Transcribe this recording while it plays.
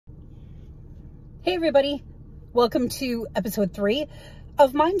Hey everybody, welcome to episode 3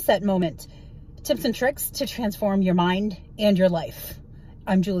 of Mindset Moment, tips and tricks to transform your mind and your life.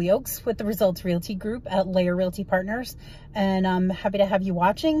 I'm Julie Oakes with the Results Realty Group at Layer Realty Partners, and I'm happy to have you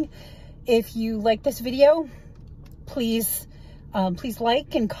watching. If you like this video, please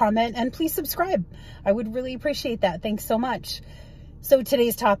like and comment, and please subscribe. I would really appreciate that. Thanks so much. So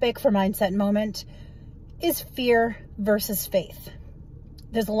today's topic for Mindset Moment is fear versus faith.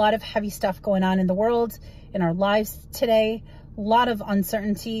 There's a lot of heavy stuff going on in the world, in our lives today, a lot of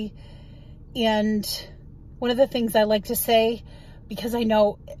uncertainty. And one of the things I like to say, because I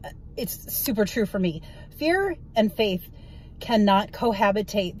know it's super true for me, fear and faith cannot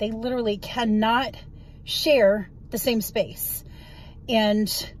cohabitate. They literally cannot share the same space.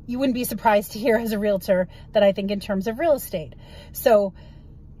 And you wouldn't be surprised to hear as a realtor that I think in terms of real estate. So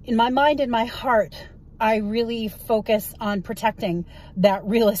in my mind and my heart, I really focus on protecting that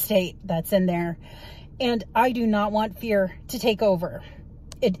real estate that's in there. And I do not want fear to take over.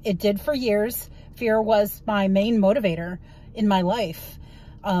 It did for years. Fear was my main motivator in my life.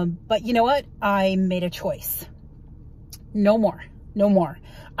 But you know what? I made a choice. No more. No more.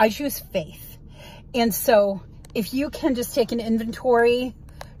 I choose faith. And so if you can just take an inventory,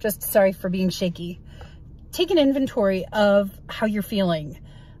 sorry for being shaky. Take an inventory of how you're feeling.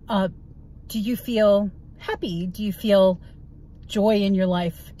 Do you feel happy? Do you feel joy in your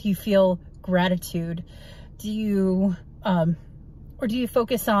life? Do you feel gratitude? Do you, or do you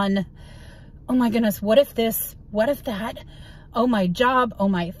focus on, oh my goodness, what if this, what if that? Oh, my job, oh,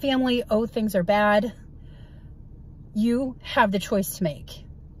 my family, oh, things are bad. You have the choice to make.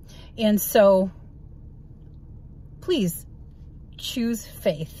 And so please choose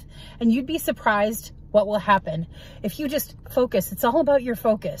faith, and you'd be surprised what will happen if you just focus. It's all about your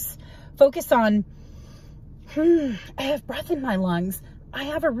focus. Focus on, I have breath in my lungs. I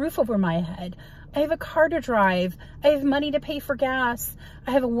have a roof over my head. I have a car to drive. I have money to pay for gas.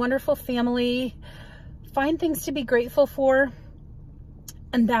 I have a wonderful family. Find things to be grateful for.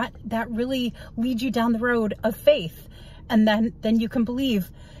 And that really leads you down the road of faith. And then you can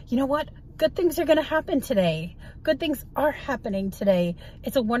believe, you know what? Good things are going to happen today. Good things are happening today.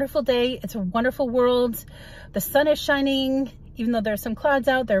 It's a wonderful day. It's a wonderful world. The sun is shining. Even though there's some clouds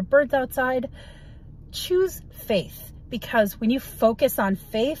out, there are birds outside. Choose faith, because when you focus on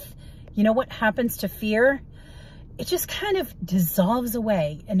faith, you know what happens to fear? It just kind of dissolves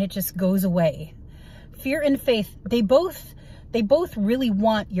away, and it just goes away. Fear and faith, they both really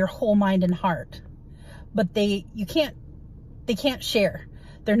want your whole mind and heart, but they can't share.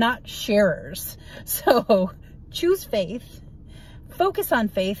 They're not sharers. So choose faith, focus on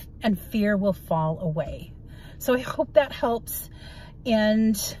faith, and fear will fall away. So I hope that helps,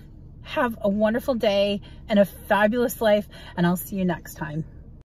 and have a wonderful day and a fabulous life, and I'll see you next time.